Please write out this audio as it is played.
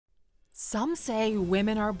Some say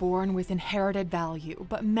women are born with inherited value,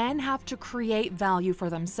 but men have to create value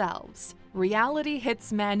for themselves. Reality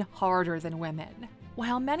hits men harder than women.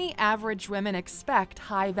 While many average women expect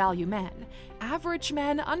high-value men, average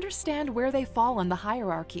men understand where they fall in the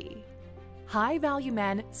hierarchy. High-value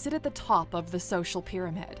men sit at the top of the social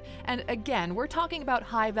pyramid. And again, we're talking about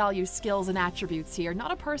high-value skills and attributes here,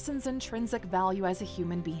 not a person's intrinsic value as a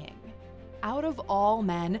human being. Out of all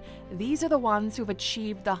men, these are the ones who've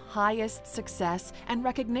achieved the highest success and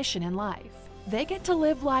recognition in life. They get to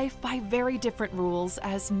live life by very different rules,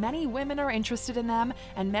 as many women are interested in them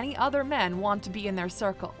and many other men want to be in their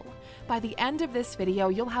circle. By the end of this video,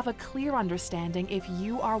 you'll have a clear understanding if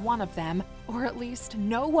you are one of them, or at least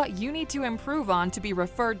know what you need to improve on to be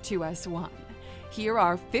referred to as one. Here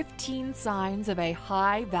are 15 signs of a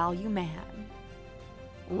high-value man.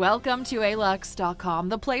 Welcome to Alux.com,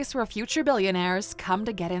 the place where future billionaires come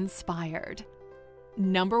to get inspired.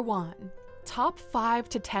 Number 1. Top 5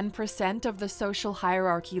 to 10% of the social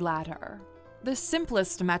hierarchy ladder. The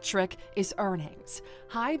simplest metric is earnings.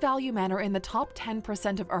 High-value men are in the top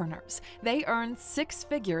 10% of earners. They earn 6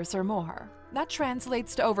 figures or more. That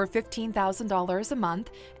translates to over $15,000 a month,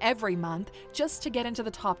 every month, just to get into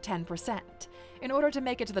the top 10%. In order to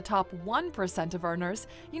make it to the top 1% of earners,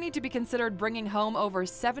 you need to be considered bringing home over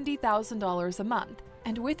 $70,000 a month.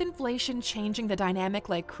 And with inflation changing the dynamic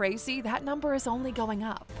like crazy, that number is only going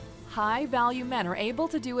up. High-value men are able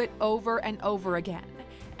to do it over and over again.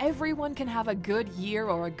 Everyone can have a good year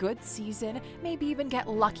or a good season, maybe even get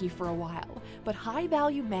lucky for a while, but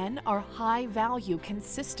high-value men are high-value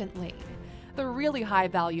consistently. The really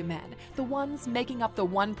high-value men, the ones making up the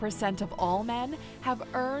 1% of all men, have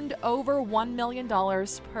earned over $1 million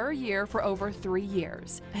per year for over 3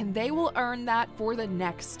 years, and they will earn that for the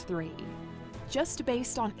next 3. Just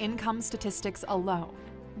based on income statistics alone,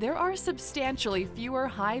 there are substantially fewer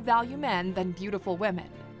high-value men than beautiful women.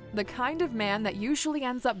 The kind of man that usually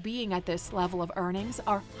ends up being at this level of earnings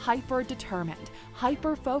are hyper-determined,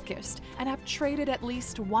 hyper-focused, and have traded at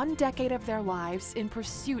least 1 decade of their lives in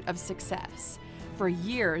pursuit of success. For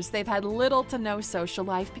years, they've had little to no social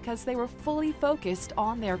life because they were fully focused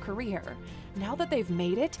on their career. Now that they've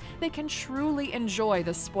made it, they can truly enjoy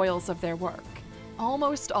the spoils of their work.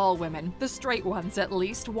 Almost all women, the straight ones at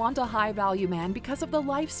least, want a high-value man because of the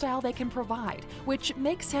lifestyle they can provide, which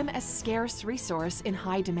makes him a scarce resource in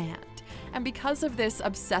high demand. And because of this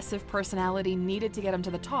obsessive personality needed to get him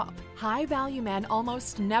to the top, high-value men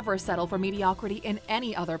almost never settle for mediocrity in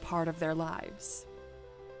any other part of their lives.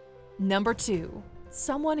 Number 2.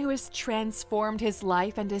 Someone who has transformed his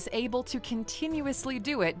life and is able to continuously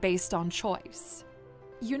do it based on choice.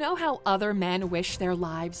 You know how other men wish their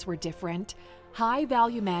lives were different?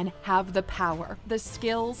 High-value men have the power, the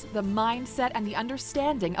skills, the mindset, and the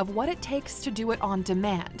understanding of what it takes to do it on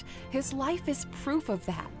demand. His life is proof of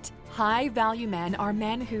that. High-value men are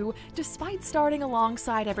men who, despite starting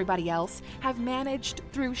alongside everybody else, have managed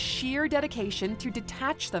through sheer dedication to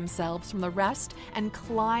detach themselves from the rest and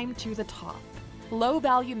climb to the top.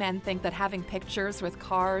 Low-value men think that having pictures with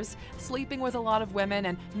cars, sleeping with a lot of women,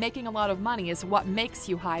 and making a lot of money is what makes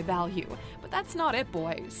you high value. But that's not it,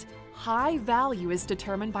 boys. High value is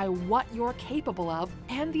determined by what you're capable of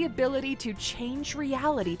and the ability to change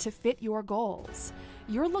reality to fit your goals.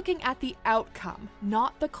 You're looking at the outcome,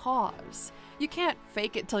 not the cause. You can't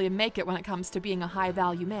fake it till you make it when it comes to being a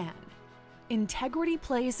high-value man. Integrity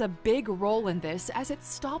plays a big role in this as it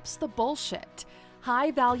stops the bullshit.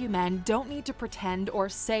 High-value men don't need to pretend or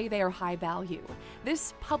say they are high value.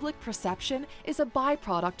 This public perception is a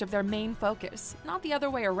byproduct of their main focus, not the other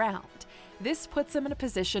way around. This puts them in a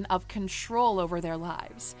position of control over their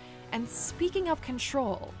lives. And speaking of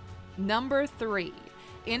control, number 3,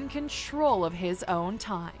 in control of his own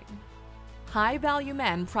time. High-value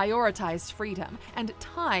men prioritize freedom, and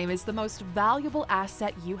time is the most valuable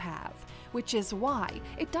asset you have. Which is why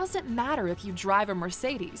it doesn't matter if you drive a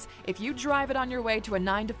Mercedes. If you drive it on your way to a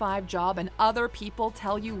 9-to-5 job and other people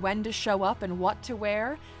tell you when to show up and what to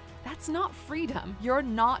wear, that's not freedom. You're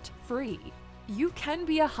not free. You can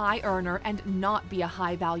be a high earner and not be a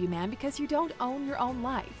high-value man because you don't own your own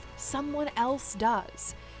life. Someone else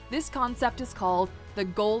does. This concept is called the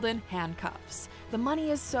golden handcuffs. The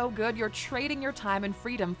money is so good you're trading your time and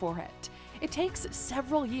freedom for it. It takes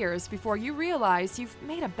several years before you realize you've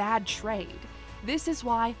made a bad trade. This is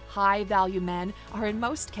why high-value men are in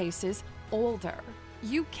most cases older.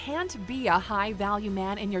 You can't be a high-value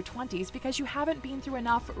man in your 20s because you haven't been through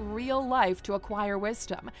enough real life to acquire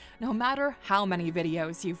wisdom, no matter how many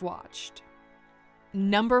videos you've watched.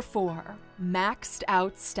 Number 4. Maxed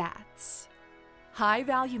out stats.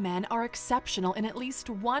 High-value men are exceptional in at least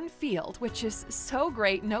one field, which is so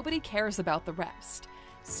great nobody cares about the rest.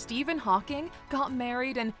 Stephen Hawking got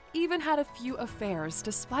married and even had a few affairs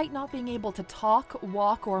despite not being able to talk,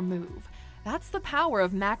 walk, or move. That's the power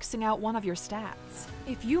of maxing out one of your stats.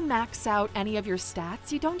 If you max out any of your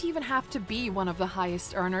stats, you don't even have to be one of the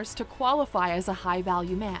highest earners to qualify as a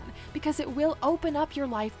high-value man, because it will open up your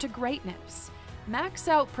life to greatness. Max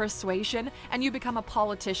out persuasion, and you become a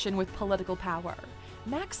politician with political power.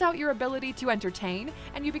 Max out your ability to entertain,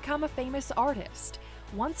 and you become a famous artist.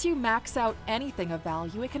 Once you max out anything of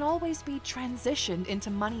value, it can always be transitioned into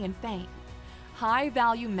money and fame.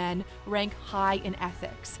 High-value men rank high in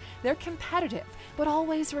ethics. They're competitive, but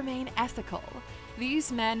always remain ethical.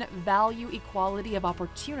 These men value equality of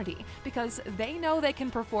opportunity because they know they can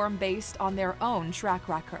perform based on their own track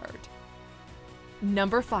record.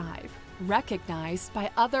 Number 5. Recognized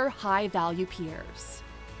by other high-value peers.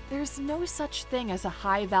 There's no such thing as a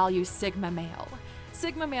high-value Sigma male.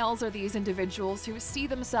 Sigma males are these individuals who see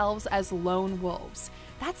themselves as lone wolves.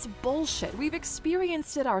 That's bullshit. We've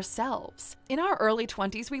experienced it ourselves. In our early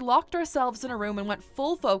 20s, we locked ourselves in a room and went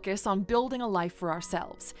full focus on building a life for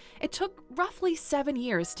ourselves. It took roughly 7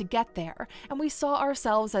 years to get there, and we saw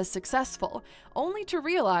ourselves as successful, only to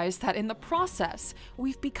realize that in the process,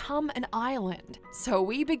 we've become an island. So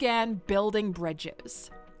we began building bridges.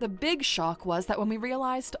 The big shock was that when we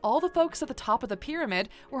realized all the folks at the top of the pyramid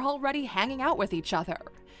were already hanging out with each other.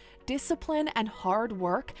 Discipline and hard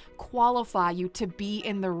work qualify you to be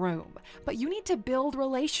in the room, but you need to build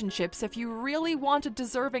relationships if you really want a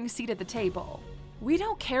deserving seat at the table. We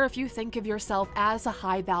don't care if you think of yourself as a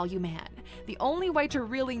high-value man. The only way to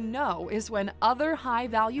really know is when other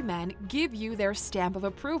high-value men give you their stamp of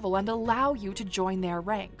approval and allow you to join their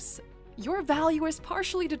ranks. Your value is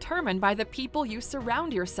partially determined by the people you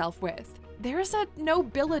surround yourself with. There's a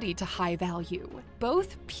nobility to high value.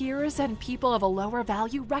 Both peers and people of a lower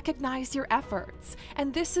value recognize your efforts,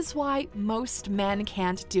 and this is why most men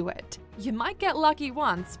can't do it. You might get lucky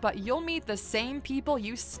once, but you'll meet the same people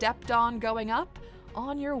you stepped on going up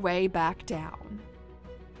on your way back down.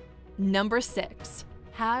 Number 6.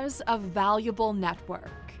 Has a valuable network.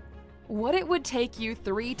 What it would take you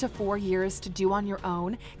 3 to 4 years to do on your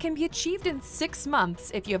own can be achieved in 6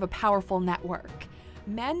 months if you have a powerful network.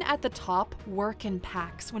 Men at the top work in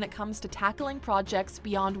packs when it comes to tackling projects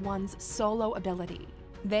beyond one's solo ability.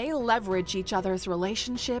 They leverage each other's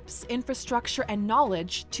relationships, infrastructure, and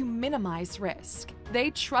knowledge to minimize risk. They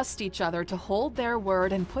trust each other to hold their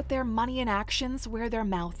word and put their money and actions where their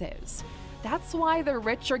mouth is. That's why the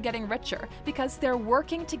rich are getting richer, because they're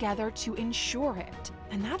working together to ensure it.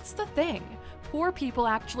 And that's the thing. Poor people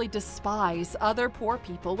actually despise other poor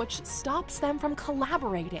people, which stops them from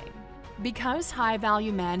collaborating. Because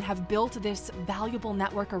high-value men have built this valuable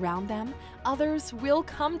network around them, others will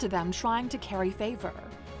come to them trying to carry favor.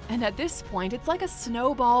 And at this point, it's like a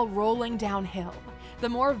snowball rolling downhill. The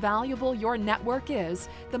more valuable your network is,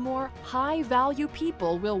 the more high-value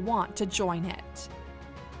people will want to join it.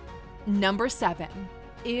 Number 7.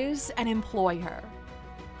 Is an employer.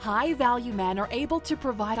 High-value men are able to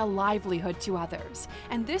provide a livelihood to others,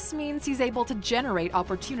 and this means he's able to generate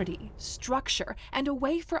opportunity, structure, and a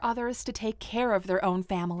way for others to take care of their own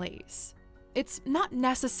families. It's not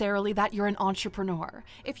necessarily that you're an entrepreneur.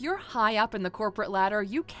 If you're high up in the corporate ladder,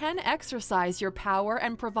 you can exercise your power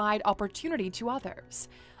and provide opportunity to others.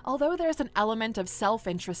 Although there's an element of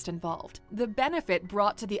self-interest involved, the benefit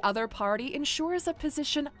brought to the other party ensures a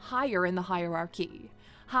position higher in the hierarchy.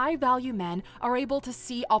 High-value men are able to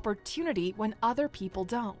see opportunity when other people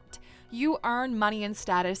don't. You earn money and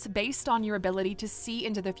status based on your ability to see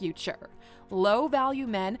into the future. Low-value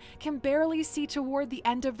men can barely see toward the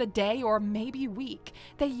end of the day or maybe week.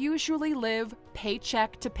 They usually live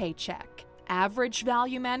paycheck to paycheck. Average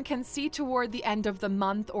value men can see toward the end of the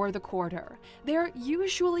month or the quarter. They're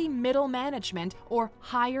usually middle management or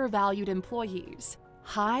higher valued employees.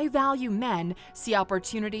 High-value men see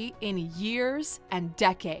opportunity in years and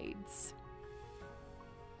decades.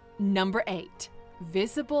 Number 8.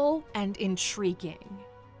 Visible and intriguing.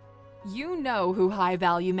 You know who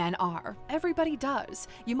high-value men are. Everybody does.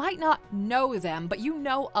 You might not know them, but you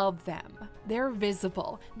know of them. They're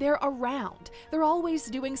visible. They're around. They're always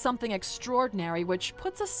doing something extraordinary, which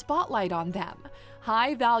puts a spotlight on them.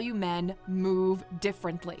 High-value men move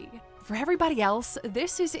differently. For everybody else,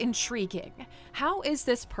 this is intriguing. How is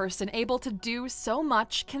this person able to do so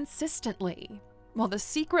much consistently? Well, the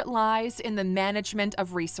secret lies in the management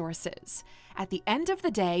of resources. At the end of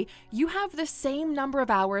the day, you have the same number of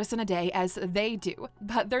hours in a day as they do,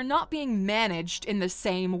 but they're not being managed in the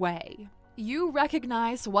same way. You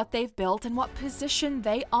recognize what they've built and what position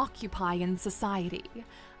they occupy in society.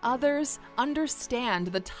 Others understand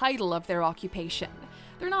the title of their occupation.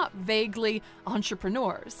 They're not vaguely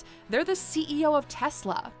entrepreneurs. They're the CEO of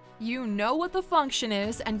Tesla. You know what the function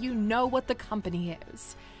is and you know what the company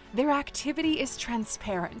is. Their activity is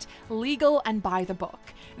transparent, legal, and by the book.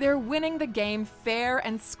 They're winning the game fair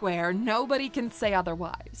and square. Nobody can say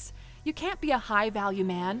otherwise. You can't be a high-value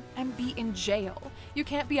man and be in jail. You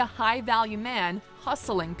can't be a high-value man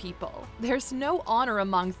hustling people. There's no honor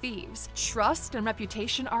among thieves. Trust and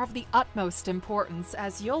reputation are of the utmost importance,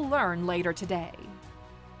 as you'll learn later today.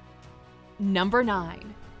 Number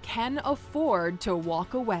 9. Can afford to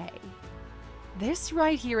walk away. This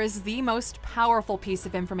right here is the most powerful piece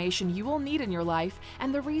of information you will need in your life,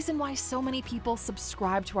 and the reason why so many people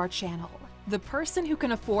subscribe to our channel. The person who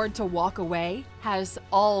can afford to walk away has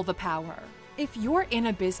all the power. If you're in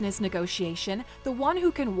a business negotiation, the one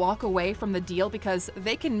who can walk away from the deal because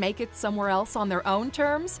they can make it somewhere else on their own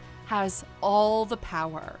terms has all the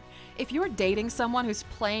power. If you're dating someone who's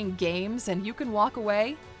playing games and you can walk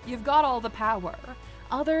away, you've got all the power.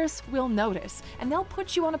 Others will notice, and they'll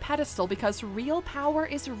put you on a pedestal because real power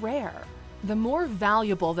is rare. The more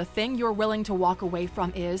valuable the thing you're willing to walk away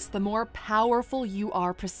from is, the more powerful you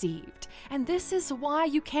are perceived. And this is why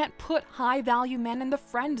you can't put high-value men in the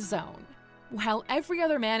friend zone. While every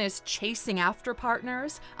other man is chasing after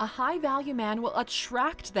partners, a high-value man will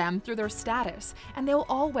attract them through their status, and they'll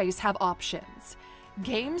always have options.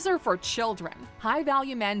 Games are for children.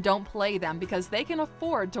 High-value men don't play them because they can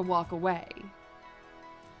afford to walk away.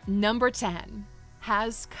 Number 10.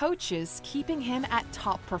 Has coaches keeping him at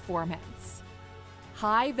top performance.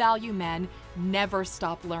 High-value men never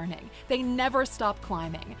stop learning. They never stop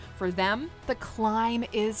climbing. For them, the climb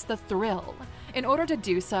is the thrill. In order to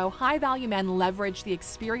do so, high-value men leverage the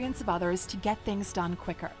experience of others to get things done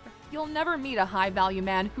quicker. You'll never meet a high-value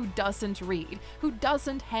man who doesn't read, who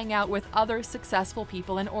doesn't hang out with other successful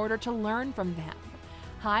people in order to learn from them.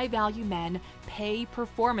 High-value men pay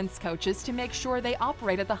performance coaches to make sure they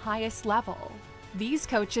operate at the highest level. These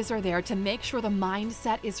coaches are there to make sure the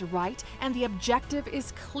mindset is right and the objective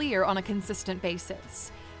is clear on a consistent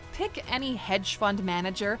basis. Pick any hedge fund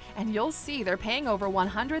manager and you'll see they're paying over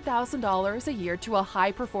 $100,000 a year to a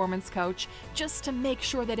high-performance coach just to make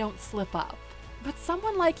sure they don't slip up. But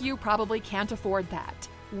someone like you probably can't afford that.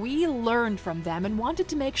 We learned from them and wanted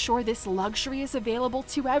to make sure this luxury is available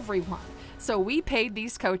to everyone. So we paid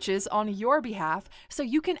these coaches on your behalf so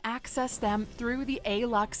you can access them through the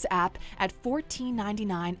Alux app at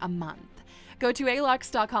 $14.99 a month. Go to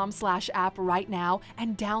Alux.com/app right now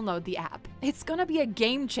and download the app. It's gonna be a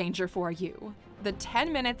game changer for you. The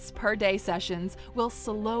 10 minutes per day sessions will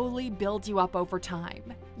slowly build you up over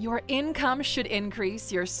time. Your income should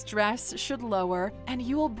increase, your stress should lower, and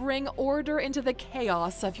you will bring order into the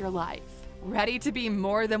chaos of your life. Ready to be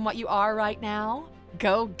more than what you are right now?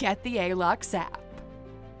 Go get the Alux app.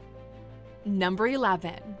 Number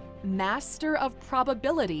 11. Master of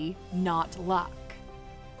probability, not luck.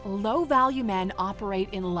 Low-value men operate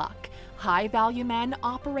in luck. High-value men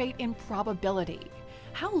operate in probability.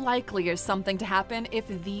 How likely is something to happen if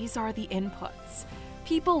these are the inputs?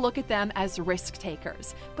 People look at them as risk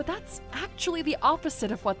takers, but that's actually the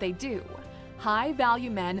opposite of what they do. High-value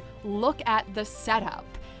men look at the setup,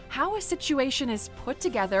 how a situation is put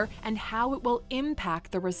together and how it will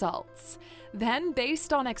impact the results. Then,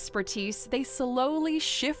 based on expertise, they slowly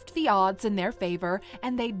shift the odds in their favor,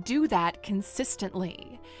 and they do that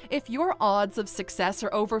consistently. If your odds of success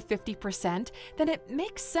are over 50%, then it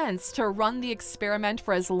makes sense to run the experiment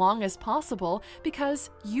for as long as possible because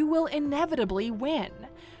you will inevitably win.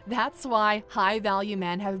 That's why high-value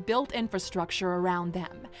men have built infrastructure around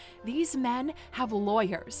them. These men have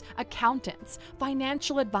lawyers, accountants,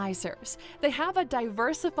 financial advisors. They have a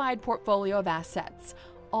diversified portfolio of assets,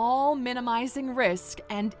 all minimizing risk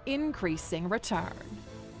and increasing return.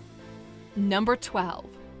 Number 12.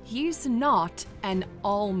 He's not an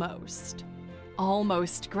almost.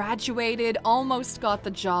 Almost graduated, almost got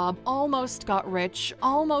the job, almost got rich,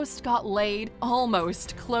 almost got laid,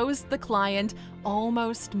 almost closed the client,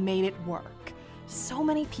 almost made it work. So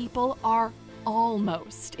many people are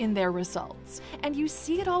almost in their results. And you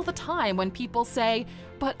see it all the time when people say,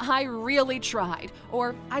 "But I really tried,"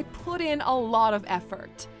 or "I put in a lot of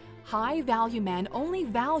effort." High-value men only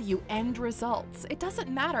value end results. It doesn't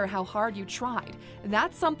matter how hard you tried.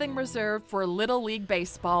 That's something reserved for Little League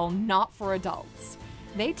Baseball, not for adults.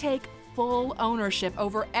 They take full ownership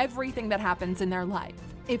over everything that happens in their life.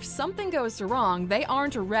 If something goes wrong, they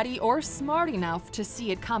aren't ready or smart enough to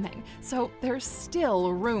see it coming, so there's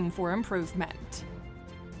still room for improvement.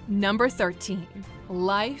 Number 13.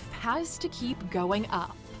 Life has to keep going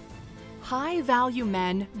up. High-value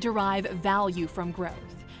men derive value from growth.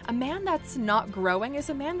 A man that's not growing is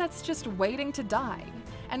a man that's just waiting to die.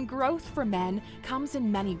 And growth for men comes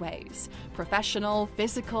in many ways: professional,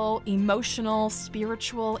 physical, emotional,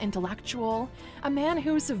 spiritual, intellectual. A man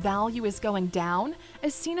whose value is going down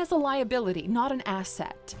is seen as a liability, not an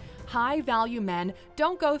asset. High-value men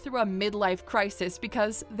don't go through a midlife crisis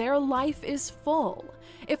because their life is full.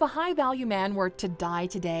 If a high-value man were to die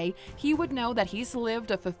today, he would know that he's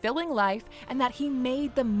lived a fulfilling life and that he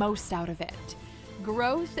made the most out of it.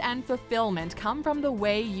 Growth and fulfillment come from the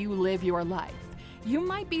way you live your life. You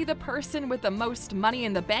might be the person with the most money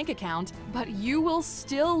in the bank account, but you will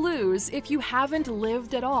still lose if you haven't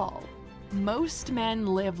lived at all. Most men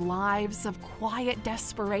live lives of quiet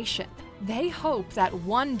desperation. They hope that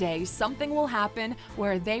one day something will happen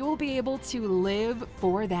where they will be able to live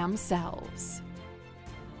for themselves.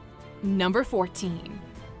 Number 14.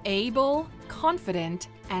 Able, confident,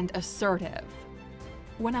 and assertive.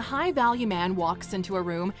 When a high-value man walks into a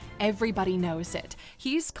room, everybody knows it.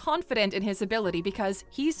 He's confident in his ability because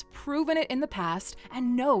he's proven it in the past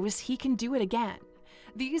and knows he can do it again.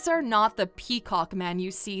 These are not the peacock men you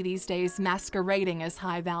see these days masquerading as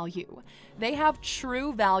high value. They have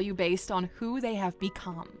true value based on who they have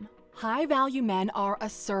become. High-value men are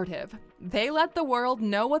assertive. They let the world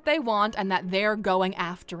know what they want and that they're going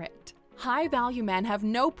after it. High-value men have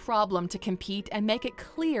no problem to compete and make it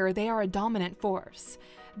clear they are a dominant force.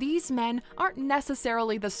 These men aren't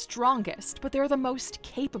necessarily the strongest, but they're the most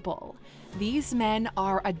capable. These men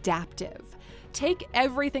are adaptive. Take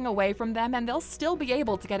everything away from them and they'll still be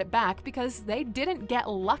able to get it back because they didn't get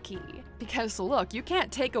lucky. Because look, you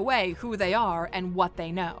can't take away who they are and what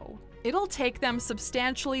they know. It'll take them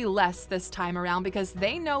substantially less this time around because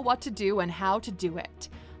they know what to do and how to do it.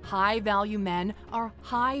 High-value men are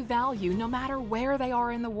high value no matter where they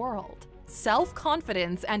are in the world.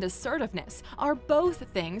 Self-confidence and assertiveness are both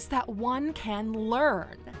things that one can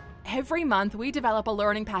learn. Every month, we develop a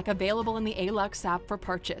learning pack available in the Alux app for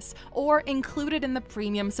purchase or included in the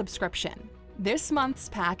premium subscription. This month's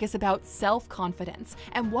pack is about self-confidence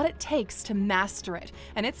and what it takes to master it,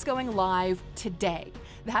 and it's going live today.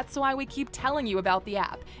 That's why we keep telling you about the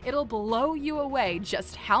app. It'll blow you away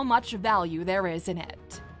just how much value there is in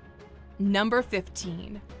it. Number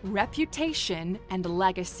 15. Reputation and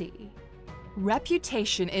legacy.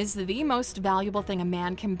 Reputation is the most valuable thing a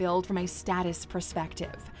man can build from a status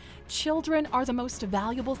perspective. Children are the most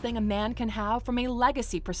valuable thing a man can have from a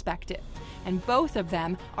legacy perspective, and both of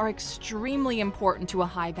them are extremely important to a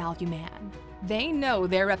high-value man. They know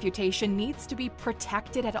their reputation needs to be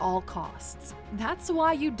protected at all costs. That's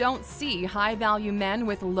why you don't see high-value men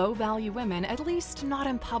with low-value women, at least not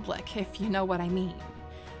in public, if you know what I mean.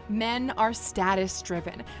 Men are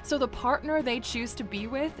status-driven, so the partner they choose to be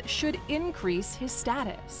with should increase his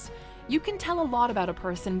status. You can tell a lot about a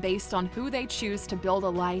person based on who they choose to build a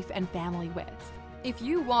life and family with. If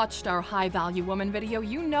you watched our high-value woman video,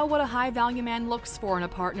 you know what a high-value man looks for in a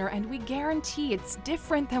partner, and we guarantee it's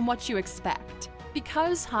different than what you expect.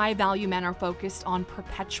 Because high-value men are focused on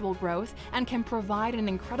perpetual growth and can provide an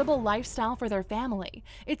incredible lifestyle for their family,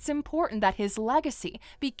 it's important that his legacy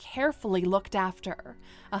be carefully looked after.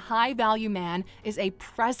 A high-value man is a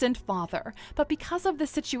present father, but because of the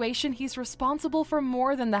situation, he's responsible for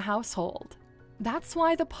more than the household. That's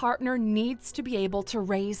why the partner needs to be able to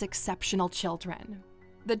raise exceptional children.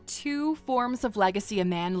 The two forms of legacy a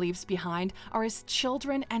man leaves behind are his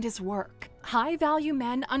children and his work. High-value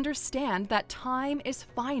men understand that time is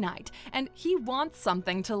finite, and he wants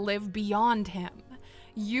something to live beyond him.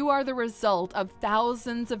 You are the result of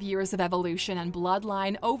thousands of years of evolution and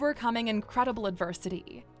bloodline overcoming incredible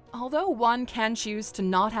adversity. Although one can choose to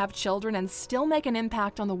not have children and still make an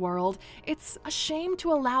impact on the world, it's a shame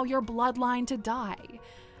to allow your bloodline to die.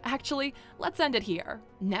 Actually, let's end it here.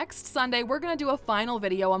 Next Sunday, we're going to do a final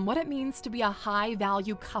video on what it means to be a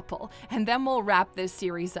high-value couple, and then we'll wrap this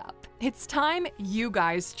series up. It's time you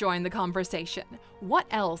guys join the conversation. What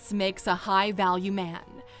else makes a high-value man?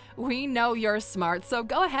 We know you're smart, so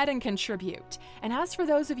go ahead and contribute. And as for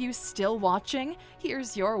those of you still watching,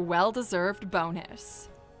 here's your well-deserved bonus.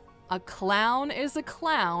 A clown is a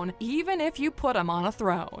clown, even if you put him on a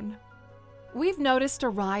throne. We've noticed a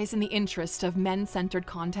rise in the interest of men-centered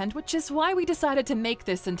content, which is why we decided to make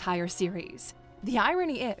this entire series. The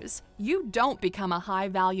irony is, you don't become a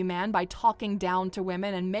high-value man by talking down to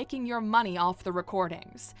women and making your money off the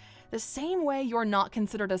recordings. The same way you're not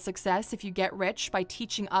considered a success if you get rich by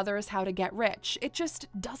teaching others how to get rich. It just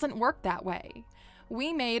doesn't work that way.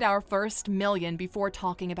 We made our first million before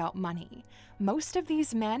talking about money. Most of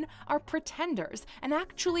these men are pretenders and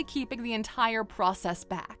actually keeping the entire process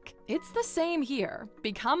back. It's the same here.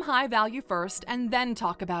 Become high value first and then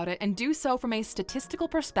talk about it, and do so from a statistical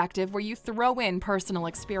perspective where you throw in personal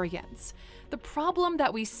experience. The problem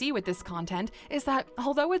that we see with this content is that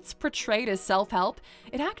although it's portrayed as self-help,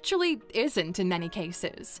 it actually isn't in many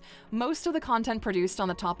cases. Most of the content produced on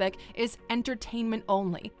the topic is entertainment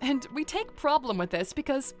only, and we take problem with this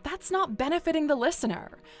because that's not benefiting the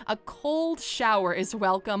listener. A cold shower is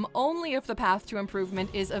welcome only if the path to improvement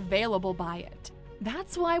is available by it.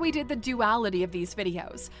 That's why we did the duality of these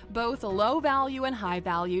videos, both low value and high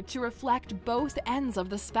value, to reflect both ends of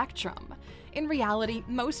the spectrum. In reality,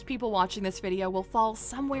 most people watching this video will fall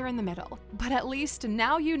somewhere in the middle, but at least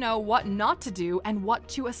now you know what not to do and what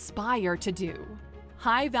to aspire to do.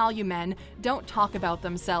 High-value men don't talk about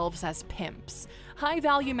themselves as pimps.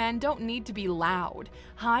 High-value men don't need to be loud.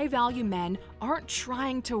 High-value men aren't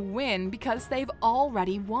trying to win because they've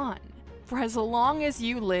already won. For as long as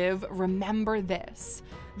you live, remember this: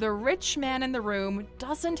 the rich man in the room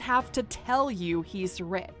doesn't have to tell you he's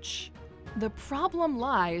rich. The problem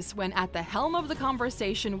lies when at the helm of the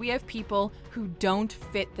conversation we have people who don't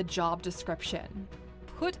fit the job description.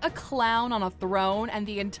 Put a clown on a throne and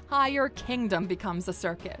the entire kingdom becomes a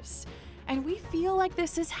circus. And we feel like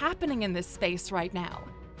this is happening in this space right now.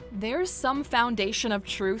 There's some foundation of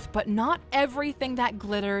truth, but not everything that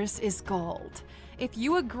glitters is gold. If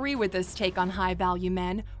you agree with this take on high-value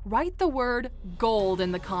men, write the word gold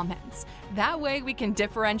in the comments. That way we can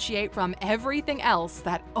differentiate from everything else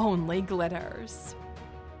that only glitters.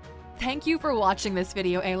 Thank you for watching this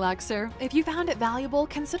video, Aluxer. If you found it valuable,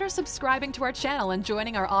 consider subscribing to our channel and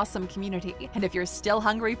joining our awesome community. And if you're still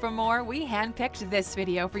hungry for more, we handpicked this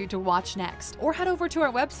video for you to watch next, or head over to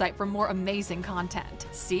our website for more amazing content.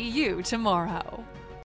 See you tomorrow.